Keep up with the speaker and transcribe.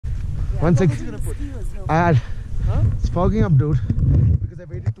1 sec. Huh? It's fogging up, dude. Because I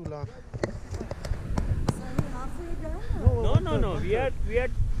waited too long. No. We are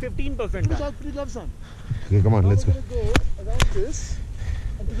 15% Put done. the gloves on. Okay, come on, let's go. We're going to go around this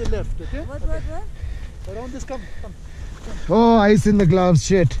and to the left, okay? What? Around this, come. Oh, ice in the gloves,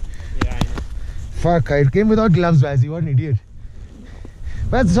 shit. Yeah, I know. Fuck, I came without gloves, Vaz. You are an idiot.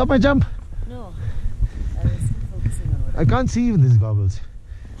 Vaz, stop my jump. No. I was focusing on what I can't see even these goggles.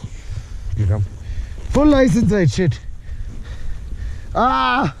 You come. Full ice inside, shit.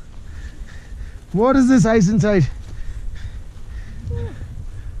 Ah! What is this ice inside?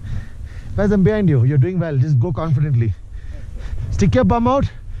 Vaz, I'm behind you. You're doing well. Just go confidently. Stick your bum out.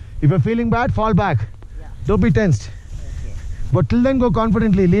 If you're feeling bad, fall back. Yeah. Don't be tensed. Okay. But till then, go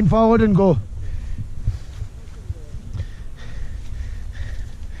confidently. Lean forward and go.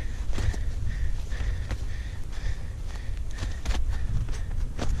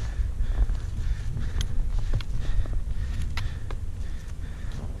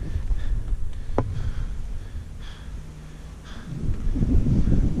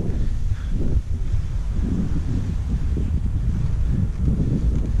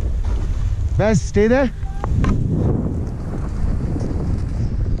 Best, stay there.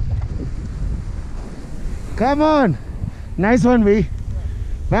 Come on. Nice one, V.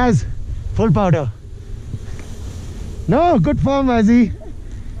 Vaz, full powder. No, good form, Vazzy.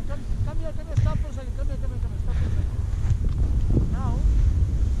 Come here, stop for a second. Come here, stop for a second. Now,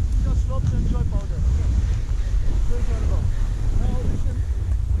 just stop and enjoy powder. Okay. Here's where to go. Now, listen,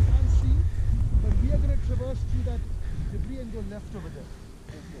 you can't see, but we are going to traverse through that debris and go left over there.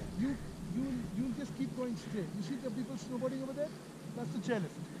 Okay. You'll just keep going straight. You see the people snowboarding over there? That's the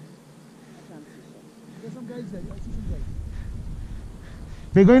chairlift. There's some guys there. I see some guys.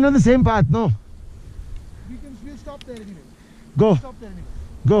 We're going on the same path, no? We'll stop there anyway. Go. Stop there anyway.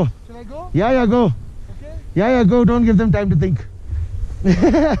 Go. Shall I go? Yeah, go. Okay. Yeah, go. Don't give them time to think.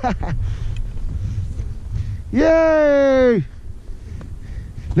 Yay!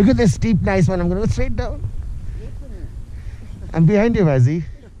 Look at this steep, nice one. I'm going to go straight down. I'm behind you, Vazzy.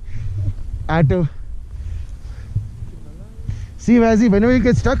 Ato. See, Vazzy, whenever you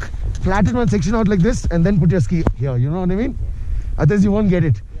get stuck, flatten one section out like this and then put your ski here. You know what I mean? Otherwise, you won't get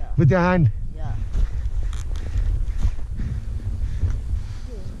it with your hand. Yeah.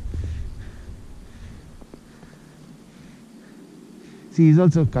 See, he's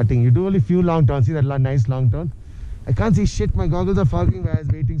also cutting. You do only few long turns. See that nice long turn? I can't see shit. My goggles are fogging. I was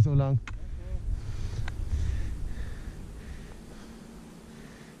waiting so long.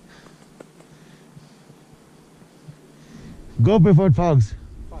 Go before it fogs.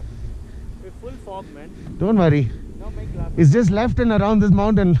 We're full fog, man. Don't worry. Now my glasses. It's just left and around this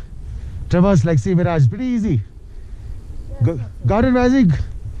mountain. Traverse like see Viraj. Pretty easy. Got it, Vazzy?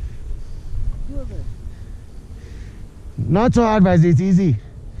 Not so hard, Vazzy. It's easy.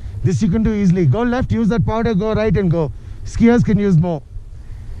 This you can do easily. Go left, use that powder. Go right and go. Skiers can use more.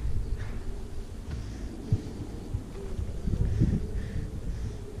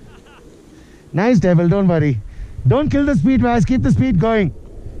 Nice, devil. Don't worry. Don't kill the speed, Vaz. Keep the speed going.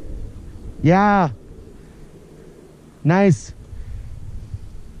 Yeah. Nice.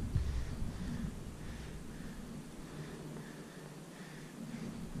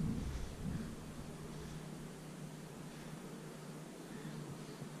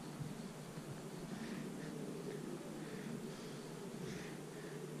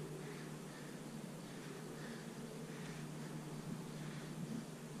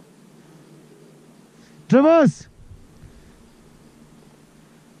 Traverse.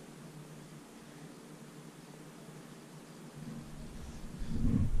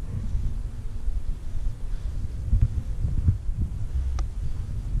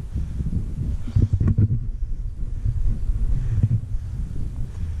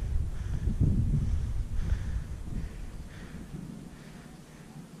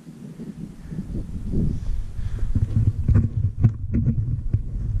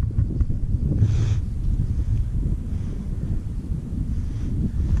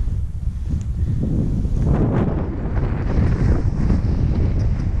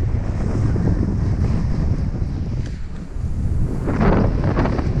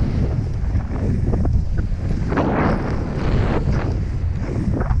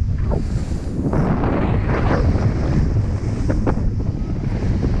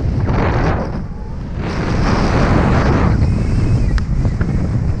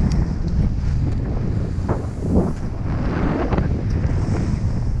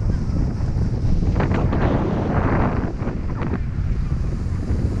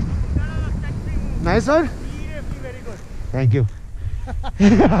 Nice one? Seriously, very good. Thank you.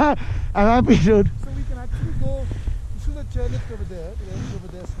 I'm happy, dude. So we can actually go. You see the chairlift over there? The end over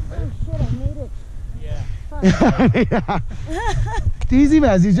there somewhere. Oh shit, I made it. Yeah. It's easy,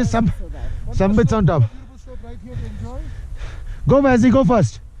 Vaz. It's just So bad. some bits on top. Beautiful slope right here to enjoy. Go, Vazzy, go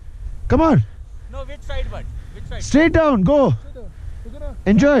first. Come on. No, which side, bud? Which side? Straight down. Go. Sit down. We're gonna.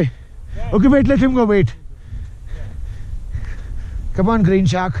 Enjoy. Yeah. Okay, wait. Let him go. Wait. Come on, green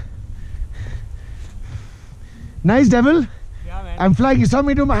shark. Nice, devil. Yeah, man. I'm flying. You saw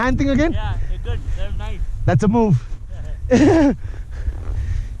me do my hand thing again? Yeah, it's good. That's nice. That's a move.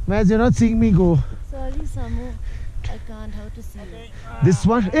 Vaz, you're not seeing me go. Sorry, Samu. I can't. How to see you? Okay. This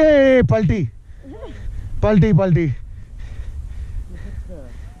one. Hey, Palti. Palti, Palti. Look at the.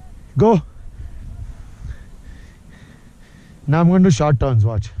 Go. Now I'm going to do short turns.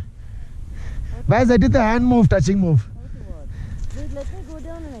 Watch. Vaz, I did the hand move, touching move. How to what? Wait, let me go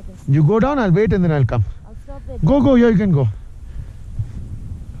down and I can see. You go down, I'll wait and then I'll come. I'll stop there. Go, here you can go.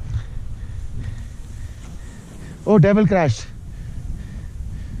 Oh, devil crashed.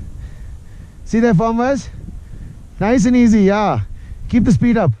 See that form was? Nice and easy, yeah. Keep the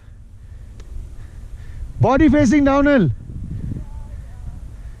speed up. Body facing downhill.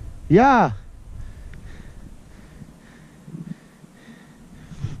 Yeah.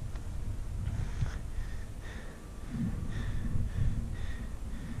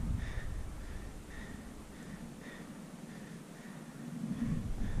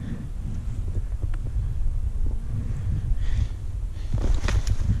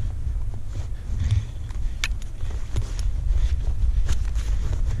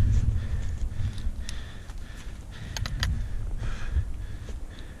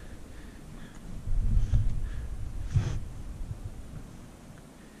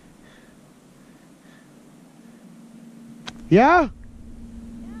 Yeah?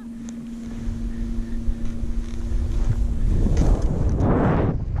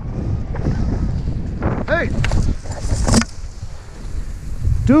 Hey!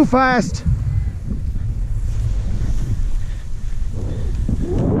 Too fast!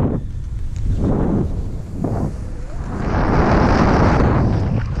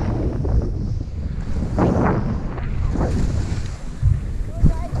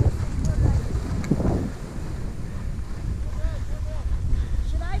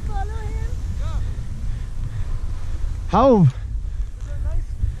 Should I follow him? How?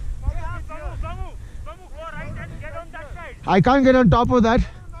 Samu, go right and get on that side. I can't get on top of that.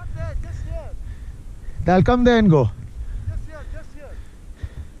 Not there, just here. I'll come there and go. Just here, just here.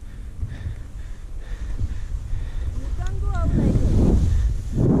 You can't go out like this.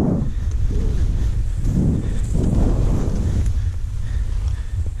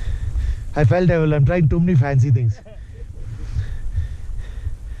 I felt devil. I'm trying too many fancy things.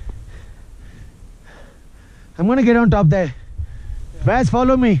 I'm gonna get on top there. Vaz,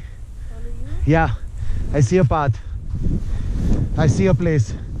 follow me. Follow you? Yeah, I see a path. I see a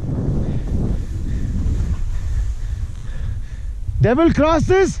place. Devil, cross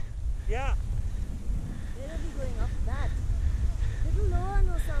this. Yeah. Where are we going? Up that? Little lower,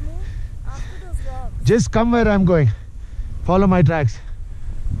 no, Samu. After those rocks. Just come where I'm going. Follow my tracks.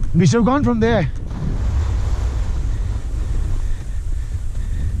 We should have gone from there.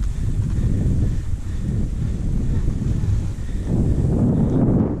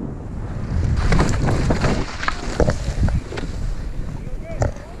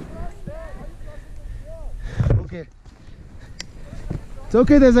 Okay. It's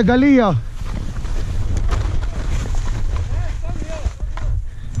okay, there's a gully here.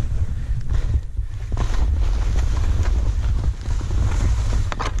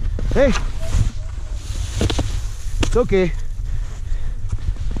 Hey, it's okay.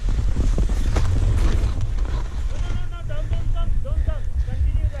 No, don't jump.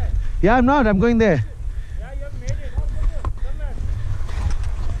 Continue there. Yeah, I'm not. I'm going there. Yeah, you have made it. Come back.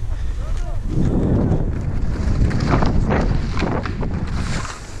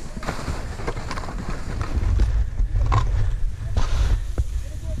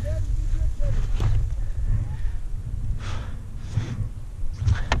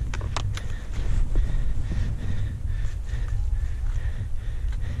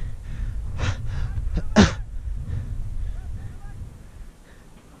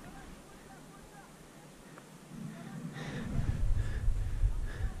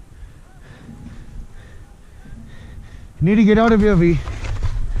 Need to get out of here, V.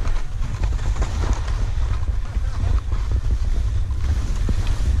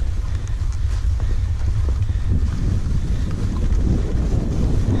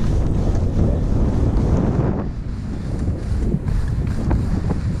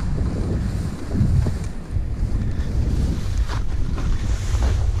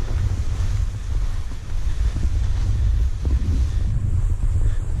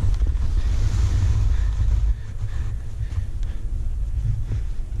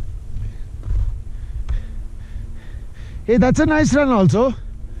 Hey, that's a nice run also.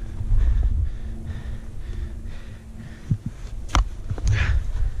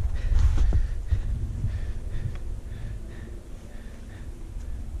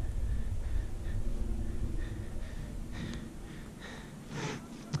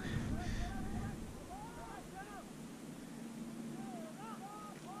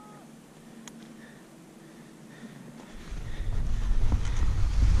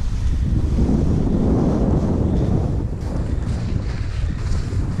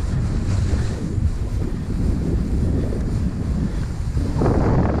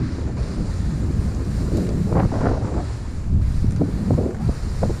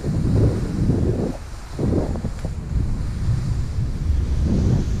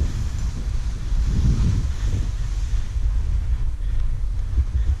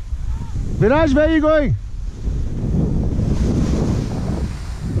 Viraj, where are you going?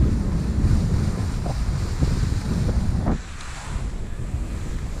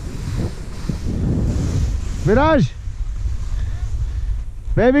 Viraj,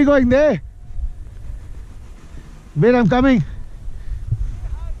 where are we going there? Wait, I'm coming.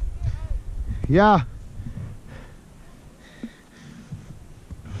 Yeah.